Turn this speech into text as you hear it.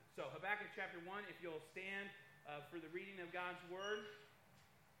Habakkuk chapter 1, if you'll stand for the reading of God's Word.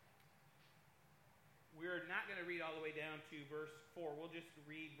 We're not going to read all the way down to verse 4. We'll just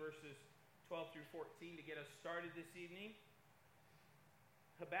read verses 12 through 14 to get us started this evening.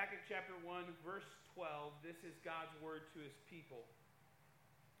 Habakkuk chapter 1, verse 12. This is God's Word to His people.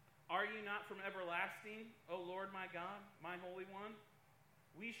 Are you not from everlasting, O Lord my God, my Holy One?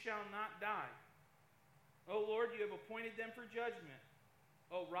 We shall not die. O Lord, you have appointed them for judgment.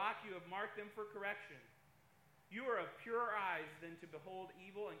 O rock, you have marked them for correction. You are of purer eyes than to behold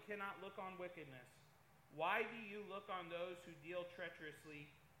evil and cannot look on wickedness. Why do you look on those who deal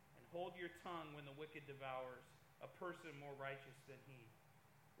treacherously and hold your tongue when the wicked devours a person more righteous than he?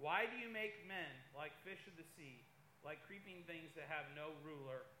 Why do you make men like fish of the sea, like creeping things that have no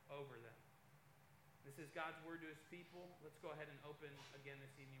ruler over them? This is God's word to His people. Let's go ahead and open again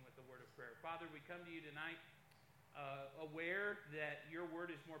this evening with the word of prayer. Father, we come to you tonight aware that your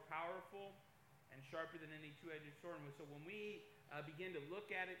word is more powerful and sharper than any two-edged sword. And so when we begin to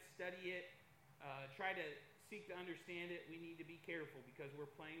look at it, study it, try to seek to understand it, we need to be careful because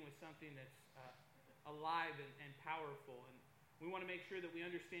we're playing with something that's alive and powerful. And we want to make sure that we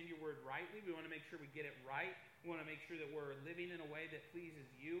understand your word rightly. We want to make sure we get it right. We want to make sure that we're living in a way that pleases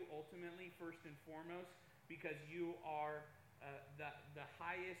you ultimately, first and foremost, because you are the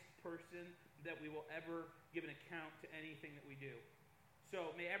highest person that we will ever give an account to anything that we do. So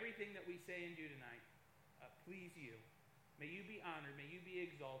may everything that we say and do tonight please you. May you be honored. May you be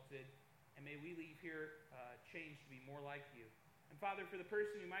exalted. And may we leave here changed to be more like you. And Father, for the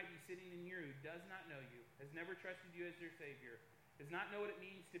person who might be sitting in here who does not know you, has never trusted you as their Savior, does not know what it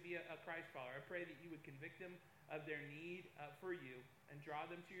means to be a Christ follower, I pray that you would convict them of their need for you and draw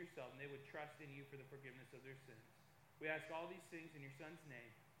them to yourself, and they would trust in you for the forgiveness of their sins. We ask all these things in your Son's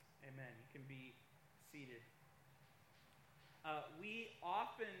name. Amen. You can be seated. We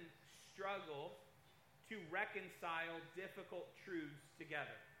often struggle to reconcile difficult truths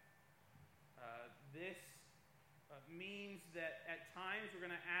together. This means that at times we're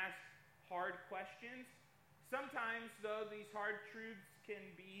going to ask hard questions. Sometimes, though, these hard truths can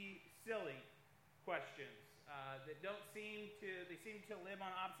be silly questions that seem to live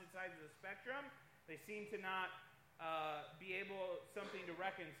on opposite sides of the spectrum. They seem to not be something to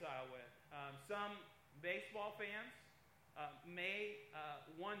reconcile with. Some baseball fans may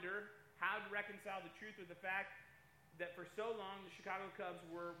wonder how to reconcile the truth with the fact that for so long the Chicago Cubs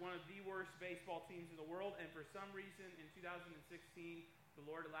were one of the worst baseball teams in the world, and for some reason in 2016 the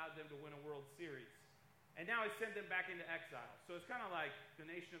Lord allowed them to win a World Series. And now He sent them back into exile. So it's kind of like the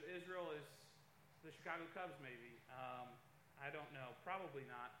nation of Israel is the Chicago Cubs maybe. I don't know. Probably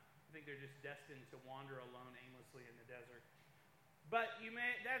not. I think they're just destined to wander alone aimlessly in the desert. But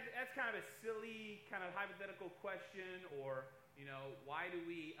that's kind of a silly, kind of hypothetical question, or, why do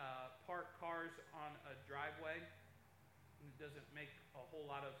we park cars on a driveway? It doesn't make a whole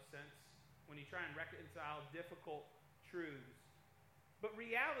lot of sense when you try and reconcile difficult truths. But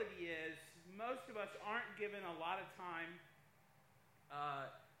reality is, most of us aren't given a lot of time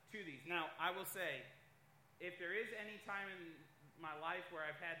to these. Now, I will say, if there is any time in my life where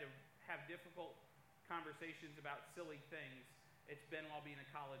I've had to have difficult conversations about silly things, it's been while being a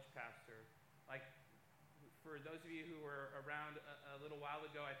college pastor. Like, for those of you who were around a little while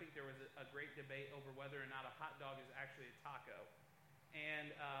ago, I think there was a great debate over whether or not a hot dog is actually a taco.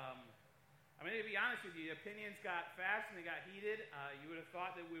 And I'm going to be honest with you, opinions got fast and they got heated. You would have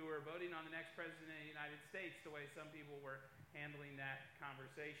thought that we were voting on the next president of the United States the way some people were handling that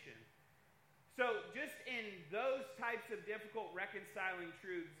conversation. So just in those types of difficult reconciling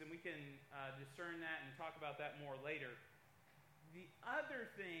truths, and we can discern that and talk about that more later, the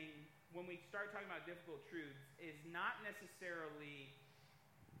other thing when we start talking about difficult truths is not necessarily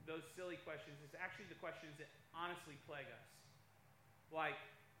those silly questions. It's actually the questions that honestly plague us. Like,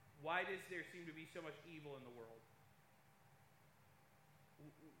 why does there seem to be so much evil in the world?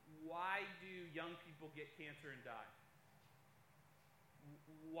 Why do young people get cancer and die?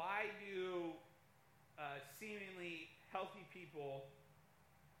 Why do seemingly healthy people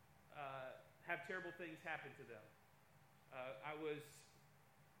have terrible things happen to them? I was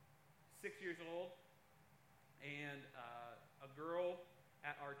 6 years old, and a girl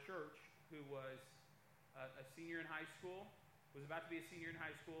at our church who was a senior in high school, was about to be a senior in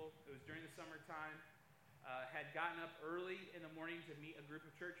high school. It was during the summertime. Had gotten up early in the morning to meet a group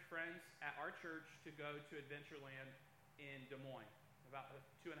of church friends at our church to go to Adventureland in Des Moines, about a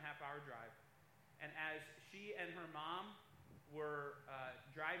 2.5-hour drive. And as she and her mom were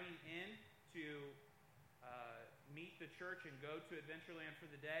driving in to meet the church and go to Adventureland for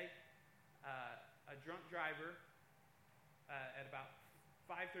the day, a drunk driver at about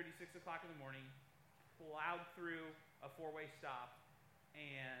 5:30, 6 o'clock in the morning, plowed through a four-way stop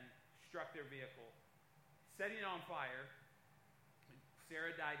and struck their vehicle, setting it on fire.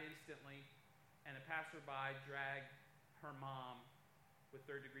 Sarah died instantly, and a passerby dragged her mom with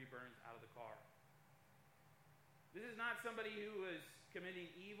third-degree burns out of the car. This is not somebody who was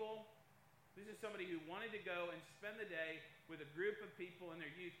committing evil. This is somebody who wanted to go and spend the day with a group of people in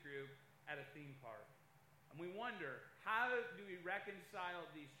their youth group at a theme park. And we wonder, how do we reconcile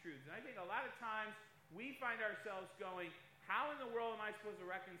these truths? And I think a lot of times we find ourselves going, how in the world am I supposed to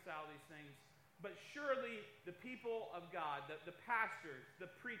reconcile these things? But surely the people of God, the pastors,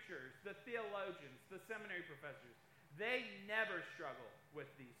 the preachers, the theologians, the seminary professors, they never struggle with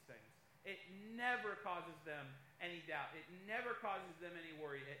these things. It never causes them any doubt. It never causes them any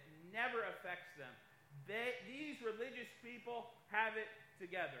worry. It never affects them. These religious people have it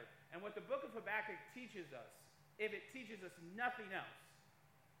together. And what the book of Habakkuk teaches us, if it teaches us nothing else,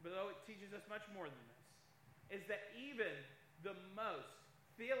 but though it teaches us much more than this, is that even the most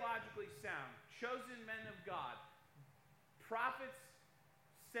theologically sound, chosen men of God, prophets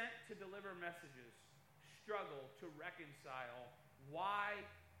sent to deliver messages, struggle to reconcile, why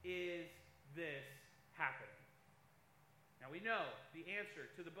is this happening? Now we know the answer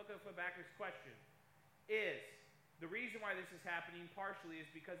to the book of Habakkuk's question is the reason why this is happening partially is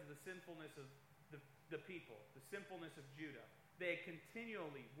because of the sinfulness of the people, the sinfulness of Judah. They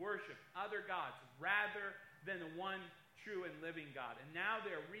continually worship other gods rather than the one true and living God. And now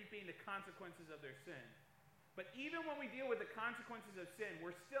they're reaping the consequences of their sin. But even when we deal with the consequences of sin,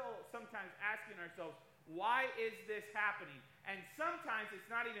 we're still sometimes asking ourselves, why is this happening? And sometimes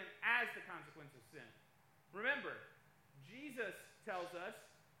it's not even as the consequence of sin. Remember, Jesus tells us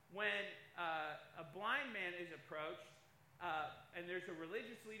when a blind man is approached, and there's a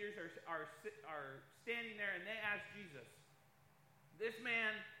religious leaders are standing there, and they ask Jesus, this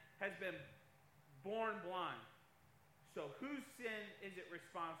man has been born blind. So whose sin is it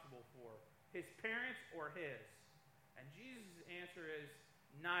responsible for? His parents or his? And Jesus' answer is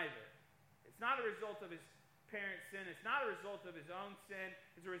neither. It's not a result of his parents' sin. It's not a result of his own sin.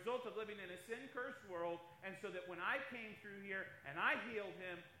 It's a result of living in a sin-cursed world. And so that when I came through here and I healed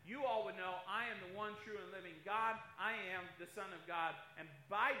him, you all would know I am the one true and living God. I am the Son of God. And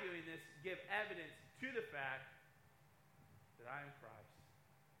by doing this, give evidence to the fact that I am Christ.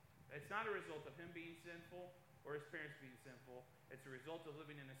 It's not a result of him being sinful or his parents being sinful. It's a result of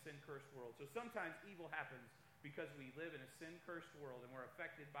living in a sin-cursed world. So sometimes evil happens because we live in a sin-cursed world and we're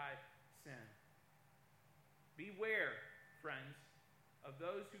affected by sin. Beware, friends, of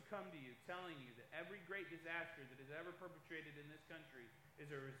those who come to you telling you that every great disaster that is ever perpetrated in this country is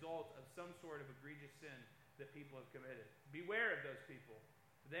a result of some sort of egregious sin that people have committed. Beware of those people.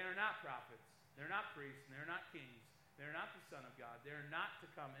 They are not prophets. They're not priests. And they're not kings. They're not the Son of God. They're not to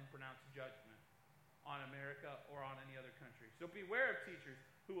come and pronounce judgment on America or on any other country. So beware of teachers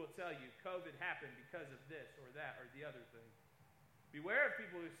who will tell you COVID happened because of this or that or the other thing. Beware of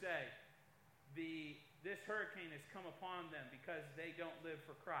people who say this hurricane has come upon them because they don't live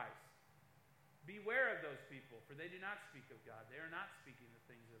for Christ. Beware of those people, for they do not speak of God. They are not speaking the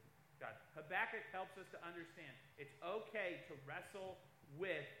things of God. Habakkuk helps us to understand it's okay to wrestle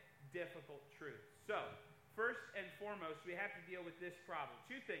with difficult truths. So, first and foremost, we have to deal with this problem.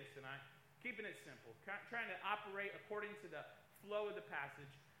 Two things tonight. Keeping it simple, trying to operate according to the flow of the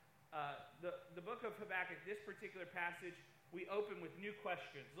passage. The book of Habakkuk, this particular passage, we open with new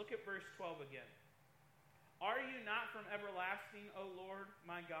questions. Look at verse 12 again. Are you not from everlasting, O Lord,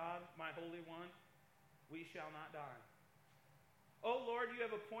 my God, my Holy One? We shall not die. O Lord, you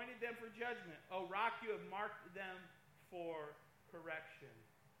have appointed them for judgment. O Rock, you have marked them for correction.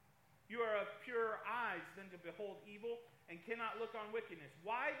 You are of purer eyes than to behold evil, and cannot look on wickedness.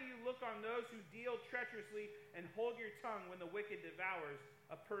 Why do you look on those who deal treacherously and hold your tongue when the wicked devours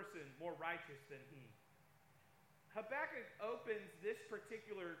a person more righteous than he? Habakkuk opens this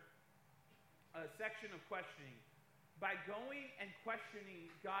particular section of questioning by going and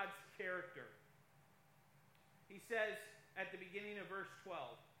questioning God's character. He says at the beginning of verse 12,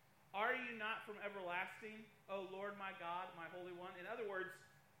 are you not from everlasting, O Lord my God, my Holy One? In other words,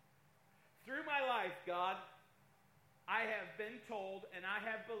 through my life, God, I have been told and I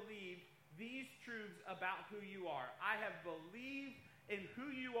have believed these truths about who you are. I have believed in who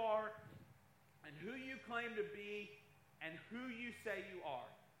you are and who you claim to be and who you say you are.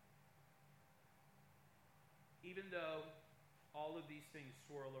 Even though all of these things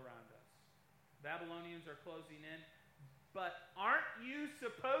swirl around us. Babylonians are closing in. But aren't you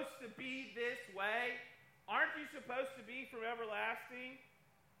supposed to be this way? Aren't you supposed to be from everlasting?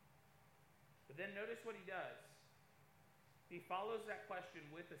 But then notice what he does. he follows that question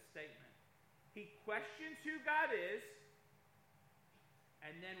with a statement. He questions who God is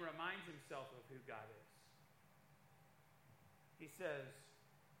and then reminds himself of who God is. He says,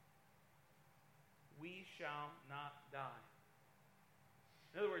 we shall not die.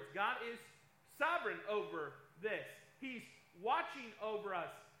 In other words, God is sovereign over this. He's watching over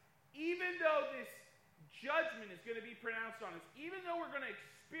us. Even though this judgment is going to be pronounced on us, even though we're going to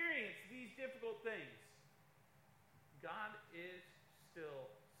experience these difficult things, God is still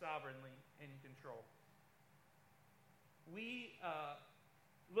sovereignly in control. We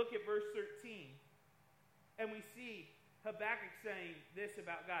look at verse 13, and we see Habakkuk saying this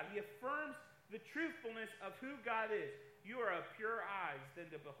about God. He affirms the truthfulness of who God is. You are of purer eyes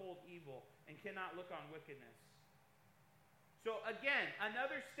than to behold evil, and cannot look on wickedness. So again,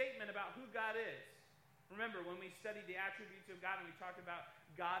 another statement about who God is. Remember, when we studied the attributes of God and we talked about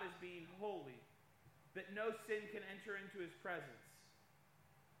God as being holy, that no sin can enter into his presence.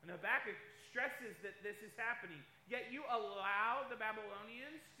 And Habakkuk stresses that this is happening. Yet you allow the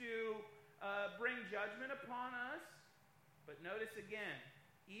Babylonians to bring judgment upon us. But notice again,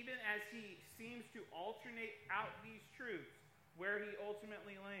 even as he seems to alternate out these truths, where he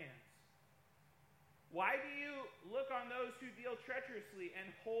ultimately lands. Why do you look on those who deal treacherously and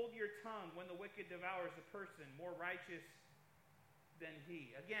hold your tongue when the wicked devours a person more righteous than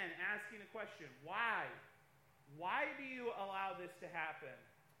he? Again, asking a question. Why? Why do you allow this to happen?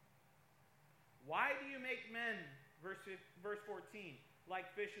 Why do you make men, verse 14,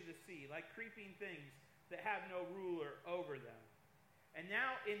 like fish of the sea, like creeping things that have no ruler over them? And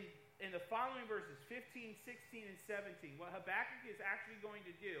now in the following verses, 15, 16, and 17, what Habakkuk is actually going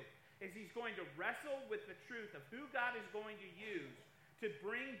to do is he's going to wrestle with the truth of who God is going to use to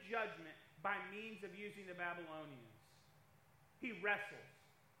bring judgment by means of using the Babylonians. He wrestles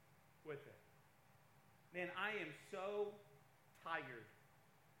with it. Man, I am so tired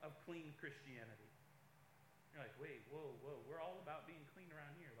of clean Christianity. You're like, wait, whoa, we're all about being clean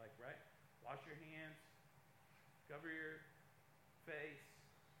around here. Like, right? Wash your hands, cover your face,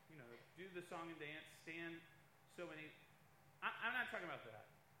 do the song and dance, stand so many. I'm not talking about that.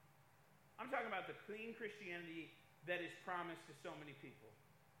 I'm talking about the clean Christianity that is promised to so many people.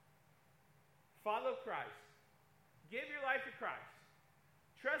 Follow Christ. Give your life to Christ.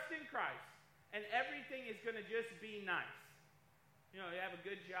 Trust in Christ. And everything is going to just be nice. You have a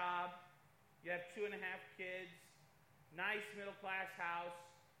good job. You have 2.5 kids. Nice middle-class house.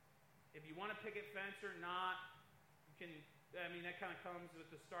 If you want a picket fence or not, you can. That kind of comes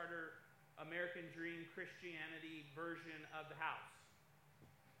with the starter American Dream Christianity version of the house.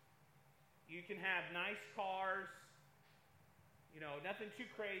 You can have nice cars, nothing too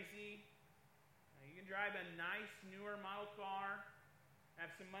crazy. You can drive a nice newer model car,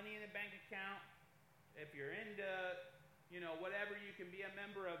 have some money in a bank account. If you're into, whatever, you can be a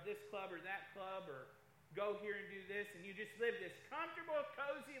member of this club or that club, or go here and do this, and you just live this comfortable,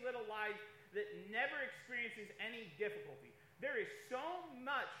 cozy little life that never experiences any difficulty. There is so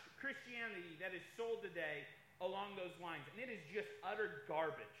much Christianity that is sold today along those lines, and it is just utter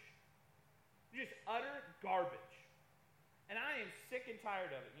garbage. Just utter garbage. And I am sick and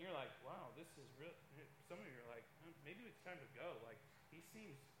tired of it. And you're like, wow, this is real. Some of you are like, maybe it's time to go. Like, he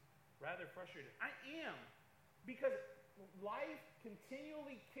seems rather frustrated. I am. Because life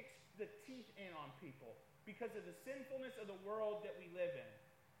continually kicks the teeth in on people because of the sinfulness of the world that we live in.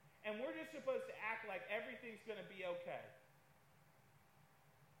 And we're just supposed to act like everything's going to be okay.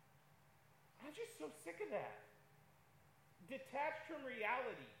 I'm just so sick of that. Detached from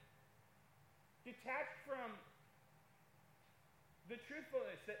reality. Detached from the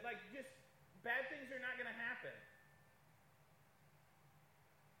truthfulness that, just bad things are not going to happen.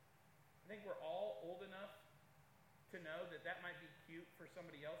 I think we're all old enough to know that might be cute for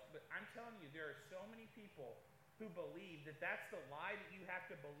somebody else, but I'm telling you, there are so many people who believe that that's the lie that you have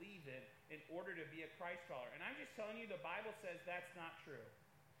to believe in order to be a Christ follower. And I'm just telling you, the Bible says that's not true.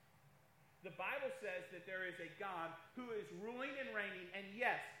 The Bible says that there is a God who is ruling and reigning, and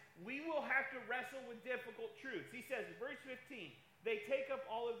yes, we will have to wrestle with difficult truths. He says in verse 15, they take up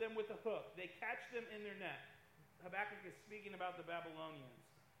all of them with a hook. They catch them in their net. Habakkuk is speaking about the Babylonians.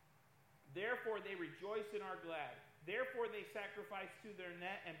 Therefore they rejoice and are glad. Therefore they sacrifice to their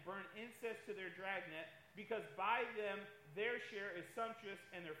net and burn incense to their dragnet, because by them their share is sumptuous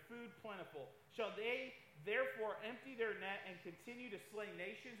and their food plentiful. Shall they therefore empty their net and continue to slay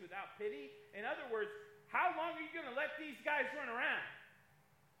nations without pity? In other words, how long are you going to let these guys run around?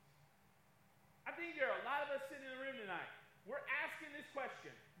 I think there are a lot of us sitting in the room tonight. We're asking this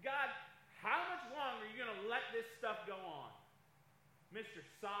question. God, how much longer are you going to let this stuff go on? Mr.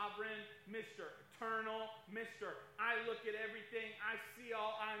 Sovereign, Mr. Eternal, Mr. I look at everything, I see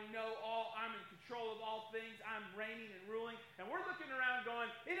all, I know all, I'm in control of all things, I'm reigning and ruling. And we're looking around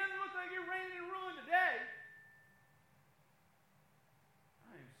going, it doesn't look like you're reigning and ruling today.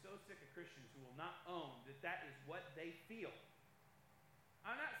 I am so sick of Christians who will not own that that is what they feel.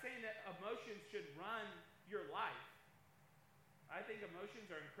 I'm not saying that emotions should run your life. I think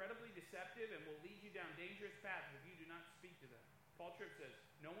emotions are incredibly deceptive and will lead you down dangerous paths if you do not speak to them. Paul Tripp says,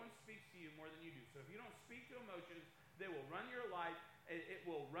 no one speaks to you more than you do. So if you don't speak to emotions, they will run your life. It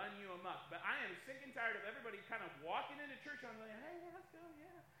will run you amok. But I am sick and tired of everybody kind of walking into church and I'm like, hey, let's go,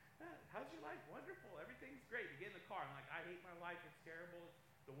 yeah. How's your life? Wonderful. Everything's great. You get in the car. I'm like, I hate my life. It's terrible.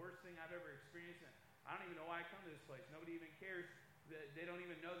 It's the worst thing I've ever experienced. And I don't even know why I come to this place. Nobody even cares. They don't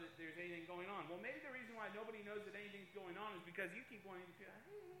even know that there's anything going on. Well, maybe the reason why nobody knows that anything's going on is because you keep wanting to feel,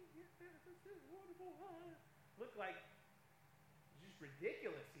 hey, this is wonderful. Look like just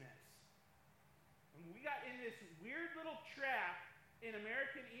ridiculousness. And we got in this weird little trap in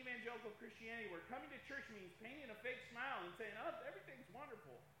American evangelical Christianity where coming to church means painting a fake smile and saying, oh, everything's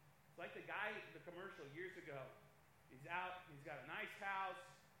wonderful. It's like the guy in the commercial years ago. He's out, he's got a nice house,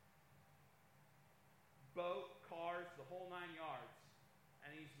 boat, cars, the whole 9 yards.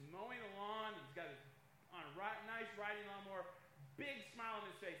 And he's mowing the lawn, he's got on a nice riding lawnmower, big smile on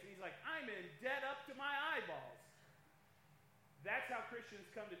his face. And he's like, I'm in debt up to my eyeballs. That's how Christians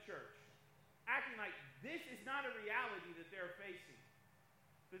come to church. Acting like this is not a reality that they're facing.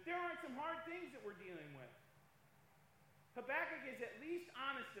 That there aren't some hard things that we're dealing with. Habakkuk is at least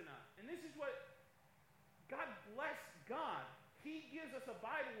honest enough. And this is what God bless God. He gives us a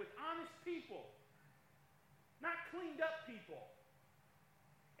Bible with honest people. Not cleaned up people.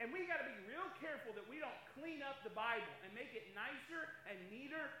 And we got to be real careful that we don't clean up the Bible and make it nicer and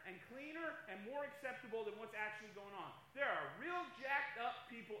neater and cleaner and more acceptable than what's actually going on. There are real jacked up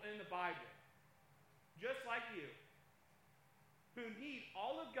people in the Bible, just like you, who need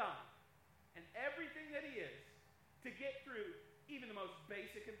all of God and everything that He is to get through even the most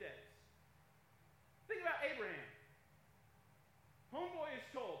basic of days. Think about Abraham. Homeboy is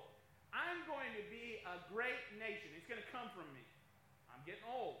told, I'm going to be a great nation. It's going to come from me. I'm getting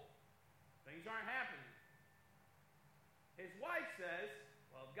old. Things aren't happening. His wife says,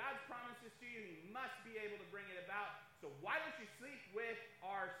 well, if God's promised this to you, He must be able to bring it about. So why don't you sleep with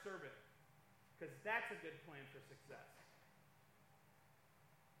our servant? Because that's a good plan for success.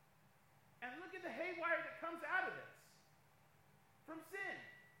 And look at the haywire that comes out of this. From sin.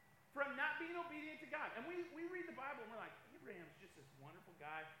 From not being obedient to God. And we read the Bible and we're like, Abraham's just this wonderful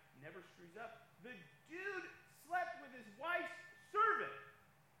guy, never screws up. The dude slept with his wife's servant.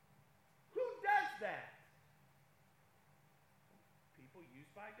 Who does that? People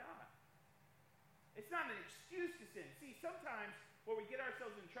used by God. It's not an excuse to sin. See, sometimes where we get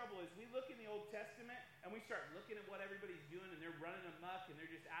ourselves in trouble is we look in the Old Testament and we start looking at what everybody's doing and they're running amok and they're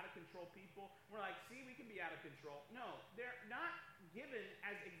just out of control people. We're like, see, we can be out of control. No, they're not given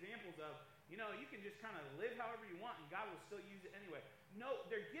as examples of, you know, you can just kind of live however you want and God will still use it anyway. No,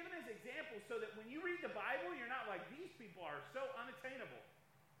 they're given as examples so that when you read the Bible, you're not like, these people are so unattainable.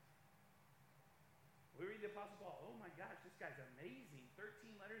 We read the Apostle Paul, oh my gosh, this guy's amazing.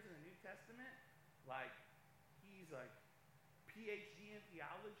 13 letters in the New Testament. Like, he's like PhD in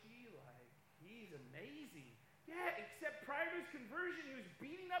theology. Like, he's amazing. Yeah, except prior to his conversion, he was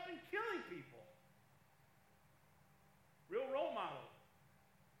beating up and killing people. Real role model.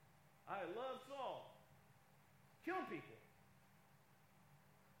 I love Saul. Killing people.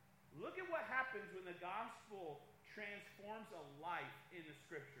 Look at what happens when the gospel transforms a life in the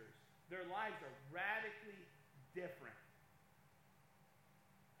scriptures. Their lives are radically different.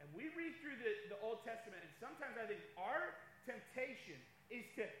 And we read through the Old Testament, and sometimes I think our temptation is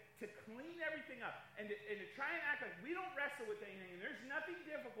to clean everything up and to try and act like we don't wrestle with anything, and there's nothing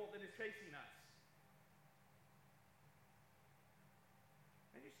difficult that is facing us.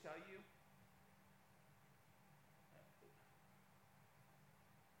 Can I just tell you?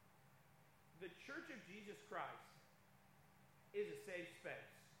 The Church of Jesus Christ is a safe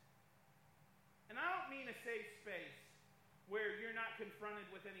space. And I don't mean a safe space where you're not confronted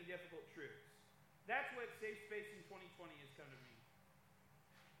with any difficult truths. That's what safe space in 2020 has come to mean.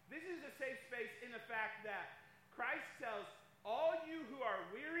 This is a safe space in the fact that Christ tells all you who are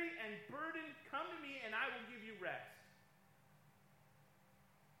weary and burdened, come to me and I will give you rest.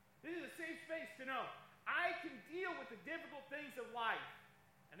 This is a safe space to know I can deal with the difficult things of life.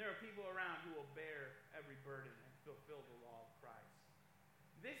 And there are people around who will bear every burden and fulfill the law of Christ.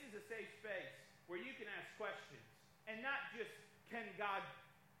 This is a safe space where you can ask questions. And not just, can God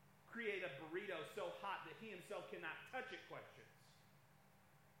create a burrito so hot that He Himself cannot touch it questions.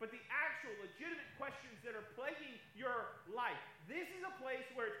 but the actual legitimate questions that are plaguing your life. This is a place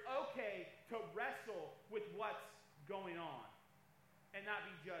where it's okay to wrestle with what's going on and not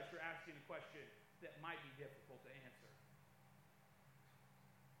be judged for asking a question that might be difficult to answer.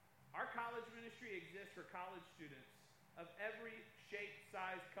 Our college ministry exists for college students of every shape,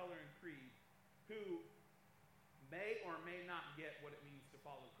 size, color, and creed who may or may not get what it means to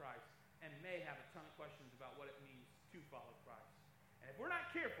follow Christ and may have a ton of questions about what it means to follow Christ. And if we're not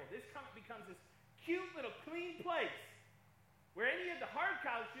careful, this becomes this cute little clean place where any of the hard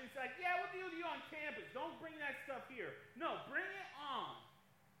college students are like, yeah, we'll deal with you on campus. Don't bring that stuff here. No, bring it on.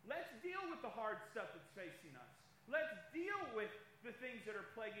 Let's deal with the hard stuff that's facing us. Let's deal with the things that are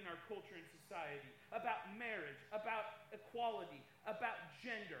plaguing our culture and society, about marriage, about equality, about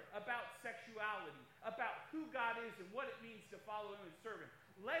gender, about sexuality, about who God is and what it means to follow Him and serve Him.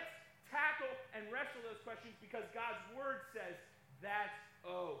 Let's tackle and wrestle those questions because God's Word says that's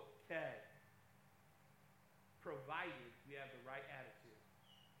okay, provided we have the right attitude.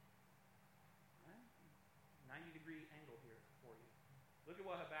 90-degree angle here for you. Look at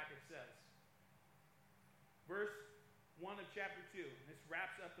what Habakkuk says. Verse 1 of chapter 2. This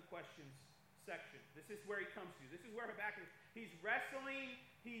wraps up the questions section. This is where he comes to. This is where Habakkuk is. He's wrestling.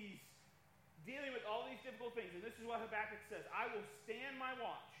 He's dealing with all these difficult things. And this is what Habakkuk says. I will stand my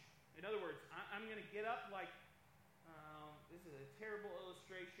watch. In other words, I'm going to get up like, this is a terrible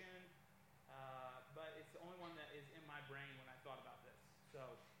illustration, but it's the only one that is in my brain when I thought about this. So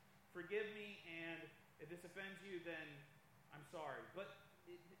forgive me, and if this offends you, then I'm sorry. But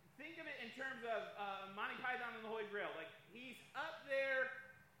think of it in terms of Monty Python and the Holy Grail. Like, he's up there,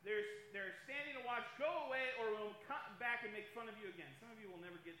 they're standing to watch, go away, or we'll come back and make fun of you again. Some of you will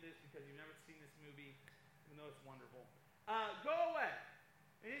never get this because you've never seen this movie, even though it's wonderful. Go away.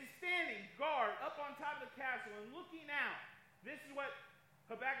 And he's standing guard up on top of the castle and looking out. This is what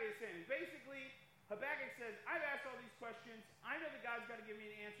Habakkuk is saying. Basically, Habakkuk says, I've asked all these questions. I know that God's got to give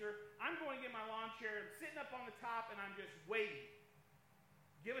me an answer. I'm going to get my lawn chair. I'm sitting up on the top, and I'm just waiting.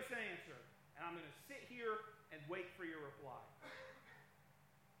 Give us an answer. And I'm going to sit here and wait for your reply.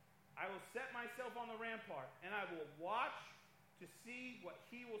 I will set myself on the rampart, and I will watch to see what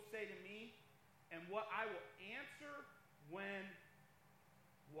he will say to me and what I will answer when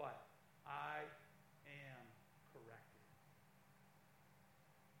what? I am corrected.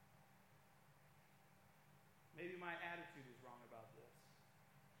 Maybe my attitude is wrong about this.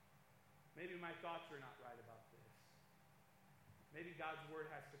 Maybe my thoughts are not right about this. Maybe God's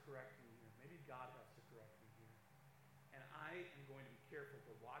Word has to correct me here. Maybe God has to correct me here. And I am going to be careful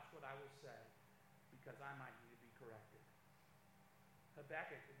to watch what I will say because I might need to be corrected.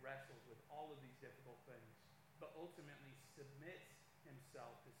 Habakkuk wrestles with all of these difficult things, but ultimately submits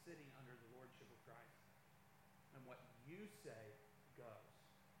himself to sitting under the lordship of Christ. And what you say goes.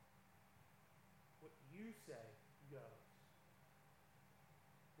 What you say goes.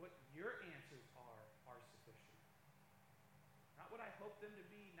 What your answers are sufficient. Not what I hope them to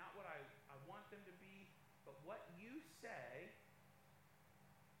be, not what I want them to be, but what you say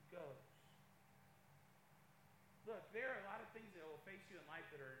goes. Look, there are a lot of things that will face you in life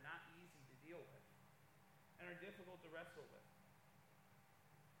that are not easy to deal with and are difficult to wrestle with.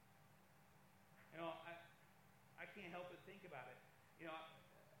 You know, I can't help but think about it. You know,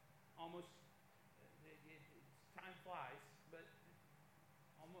 almost, time flies, but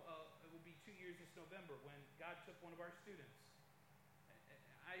almost, it will be 2 years this November when God took one of our students.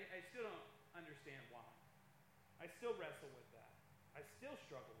 I still don't understand why. I still wrestle with that. I still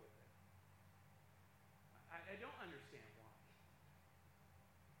struggle with it. I don't understand why.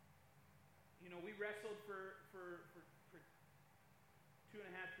 You know, we wrestled for 2.5,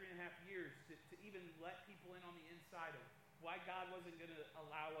 3.5 years to even let people in on the inside of why God wasn't going to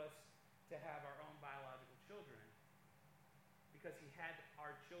allow us to have our own biological children. Because he had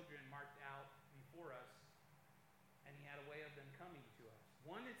our children marked out before us, and he had a way of them coming to us.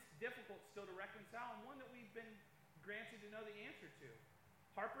 One that's difficult still to reconcile, and one that we've been granted to know the answer to.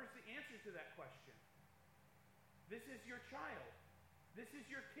 Harper's the answer to that question. This is your child. This is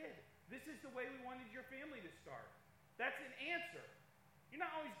your kid. This is the way we wanted your family to start. That's an answer. You're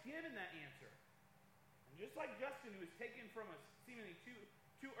not always given that answer. And just like Justin, who was taken from us seemingly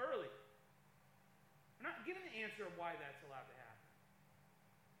too early, we're not given the answer of why that's allowed to happen.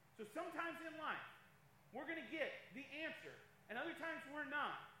 So sometimes in life, we're going to get the answer, and other times we're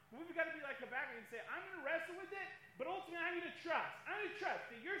not. We've got to be like Habakkuk and say, I'm going to wrestle with it, but ultimately I need to trust. I need to trust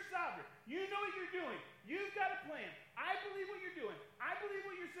that you're sovereign. You know what you're doing. You've got a plan. I believe what you're doing. I believe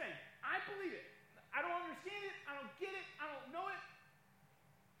what you're saying. I believe it. I don't understand it. I don't get it. I don't know it.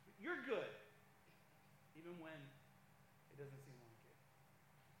 But you're good, even when it doesn't seem like it.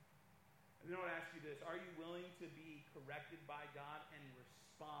 Then I would ask you this: are you willing to be corrected by God and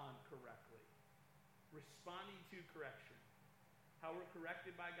respond correctly? Responding to correction. How we're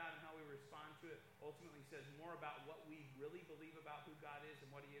corrected by God and how we respond to it ultimately says more about what we really believe about who God is and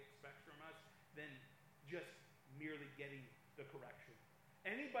what he expects from us than just merely getting the correction.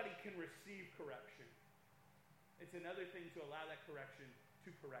 Anybody can receive correction. It's another thing to allow that correction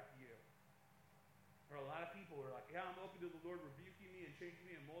to correct you. There are a lot of people who are like, yeah, I'm open to the Lord rebuking me and changing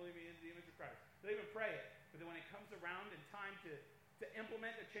me and molding me into the image of Christ. They even pray it. But then when it comes around in time to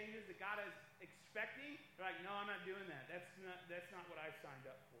implement the changes that God is expecting, they're like, no, I'm not doing that. That's not what I signed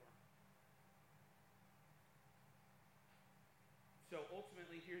up for. So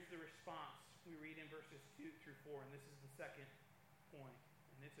ultimately, here's the response. We read in verses 2 through 4, and this is the second point.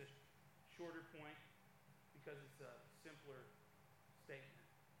 And it's a shorter point because it's a simpler statement.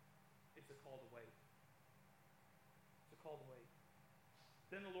 It's a call to wait. It's a call to wait.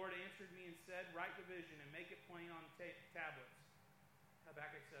 Then the Lord answered me and said, write the vision and make it plain on tablets.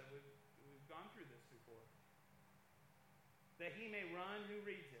 Habakkuk said, we've gone through this before. That he may run who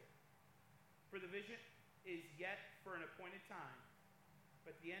reads it. For the vision is yet for an appointed time,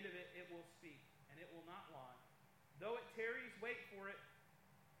 but at the end of it, it will speak, and it will not lie. Though it tarries, wait for it,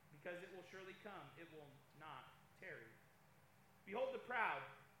 because it will surely come. It will not tarry. Behold the proud,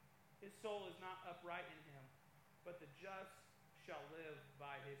 his soul is not upright in him, but the just shall live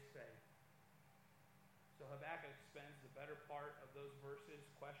by his faith. So Habakkuk spends the better part of those verses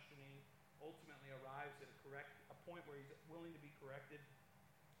questioning, ultimately arrives at a point where he's willing to be corrected,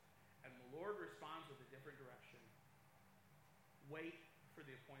 and the Lord responds with a different direction. Wait for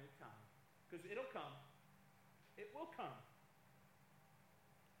the appointed time, because it'll come. It will come.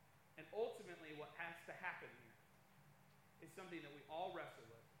 And ultimately what has to happen here is something that we all wrestle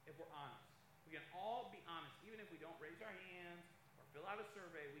with if we're honest. We can all be honest, even if we don't raise our hands or fill out a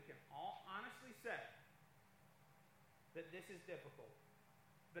survey, we can all honestly say that this is difficult.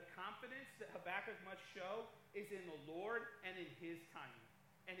 The confidence that Habakkuk must show is in the Lord and in his timing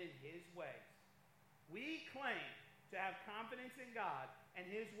and in his ways. We claim to have confidence in God and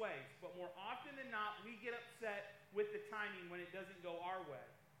his ways, but more often than not, we get upset with the timing when it doesn't go our way.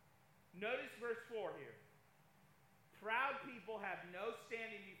 Notice verse 4 here. Proud people have no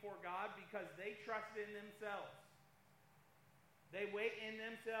standing before God because they trust in themselves. They wait in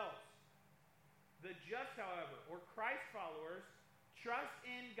themselves. The just, however, or Christ followers, trust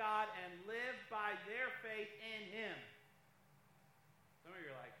in God and live by their faith in him. Some of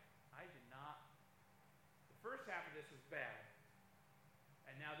you are like, I did not. The first half of this was bad,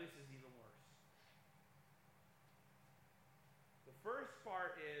 and now this is even worse. The first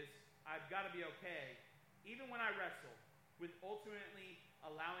part is, I've got to be okay, even when I wrestle with ultimately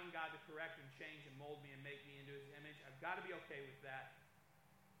allowing God to correct and change and mold me and make me into his image. I've got to be okay with that,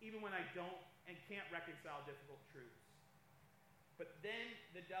 even when I don't and can't reconcile difficult truths. But then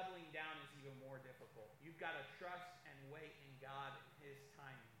the doubling down is even more difficult. You've got to trust and wait in God and his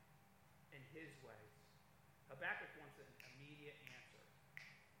timing, in his ways. Habakkuk wants an immediate answer.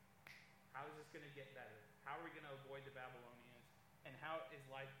 How is this going to get better? How are we going to avoid the Babylonians? And how is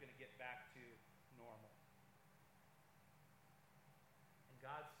life going to get back to normal? And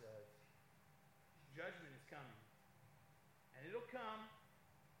God says, judgment is coming. And it'll come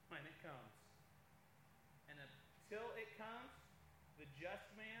when it comes. And until it comes, the just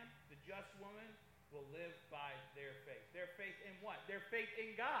man, the just woman will live by their faith. Their faith in what? Their faith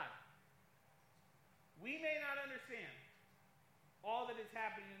in God. We may not understand all that is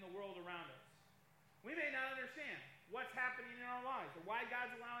happening in the world around us. We may not understand what's happening in our lives or why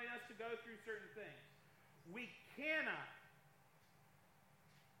God's allowing us to go through certain things. We cannot,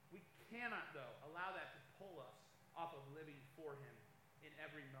 though, allow that to pull us off of living for him in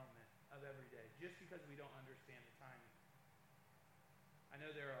every moment of every day, just because we don't understand the timing. I know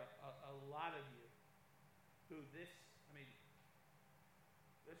there are a lot of you who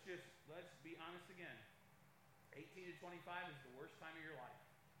let's be honest again. 18 to 25 is the worst time of your life,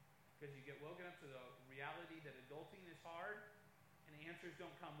 because you get woken up to the reality that adulting is hard and the answers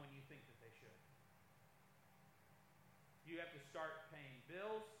don't come when you think that they should. You have to start paying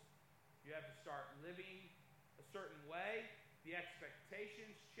bills. You have to start living a certain way. The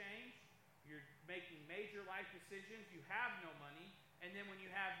expectations change. You're making major life decisions. You have no money. And then when you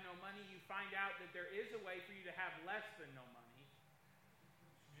have no money, you find out that there is a way for you to have less than no money.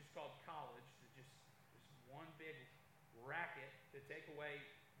 It's just called college. It's just one big racket to take away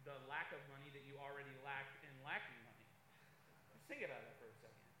the lack of money that you already lacked in lacking money. Let's think about that for a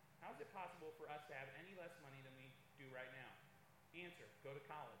second. How is it possible for us to have any less money than we do right now? Answer, go to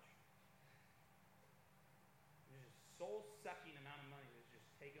college. There's a soul-sucking amount of money that's just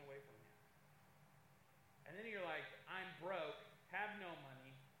taken away from you. then you're like, I'm broke, have no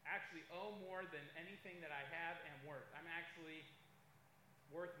money, actually owe more than anything that I have and worth. I'm actually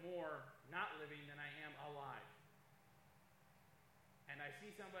worth more not living than I am alive. And I see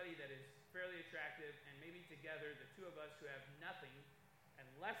somebody that is fairly attractive, and maybe together, the two of us who have nothing and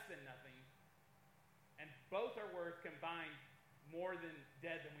less than nothing, and both are worth combined more than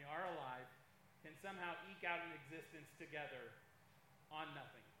dead than we are alive, can somehow eke out an existence together on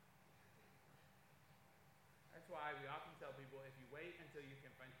nothing. That's why we often tell people, if you wait until you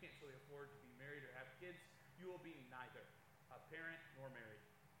can financially afford to be married or have kids, you will be neither a parent nor married.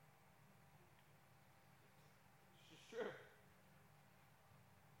 It's just true.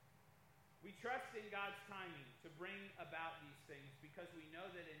 We trust in God's timing to bring about these things because we know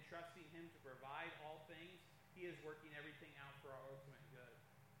that in trusting Him to provide all things, He is working everything out for our ultimate good.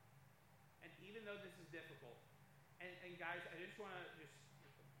 And even though this is difficult, and guys, I just want to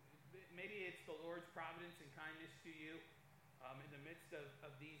maybe it's the Lord's providence and kindness to you in the midst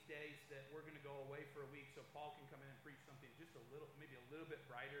of these days that we're going to go away for a week so Paul can come in and preach something just maybe a little bit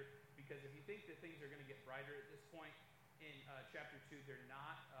brighter, because if you think that things are going to get brighter at this point, in chapter 2, they're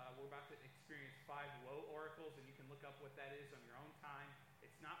not. We're about to experience 5 woe oracles, and you can look up what that is on your own time.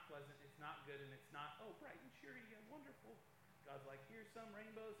 It's not pleasant, it's not good, and it's not, oh, bright and cheery and wonderful. God's like, here's some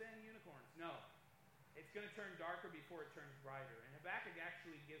rainbows and unicorns. No. It's going to turn darker before it turns brighter. And Habakkuk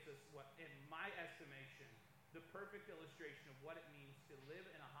actually gives us what, in my estimation, the perfect illustration of what it means to live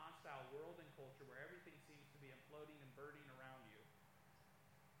in a hostile world and culture where everything seems to be imploding and burning around you,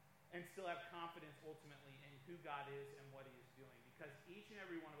 and still have confidence ultimately in who God is and what He is doing. Because each and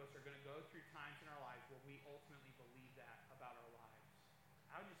every one of us are going to go through times in our lives where we ultimately believe that about our lives.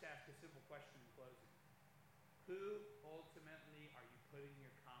 I would just ask a simple question in closing. Who ultimately are you putting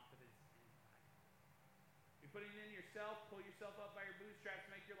your confidence in tonight? Are you putting it in yourself, pull yourself up by your bootstraps,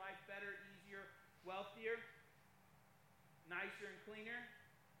 make your life better, easier, wealthier, nicer and cleaner?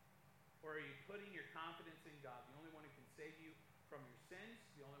 Or are you putting your confidence in God, the only one who can save you from your sins,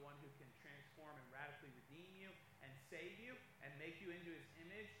 the only one who can transform and radically redeem you and save you and make you into His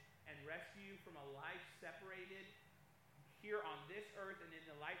image and rescue you from a life separated here on this earth and in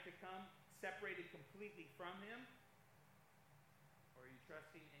the life to come, separated completely from Him? Or are you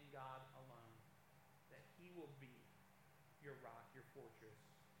trusting in God alone, that He will be your rock, your fortress,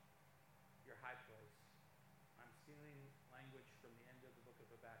 your high place? I'm stealing language from the end of the book of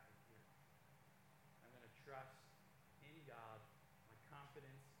Habakkuk here. I'm going to trust in God. My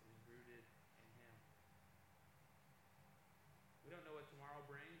confidence is rooted in Him. We don't know what tomorrow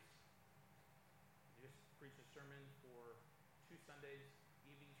brings. I just preached a sermon for 2 Sundays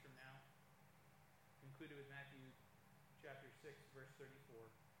evenings from now. Concluded with Matthew chapter 6, verse 34.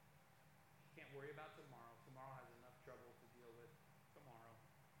 You can't worry about tomorrow. Tomorrow has enough trouble to deal with tomorrow.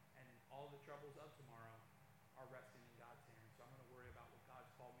 And all the troubles of tomorrow are resting in God's hands. So I'm going to worry about what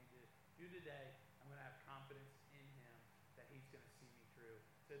God's called me to do today. I'm going to have confidence in Him that He's going to